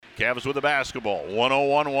Cavs with the basketball.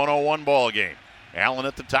 101 ball game. Allen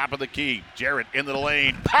at the top of the key. Jarrett into the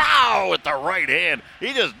lane. Pow! With the right hand.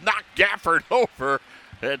 He just knocked Gafford over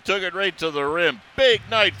and took it right to the rim. Big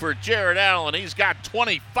night for Jarrett Allen. He's got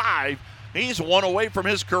 25. He's one away from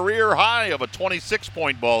his career high of a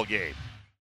 26-point ball game.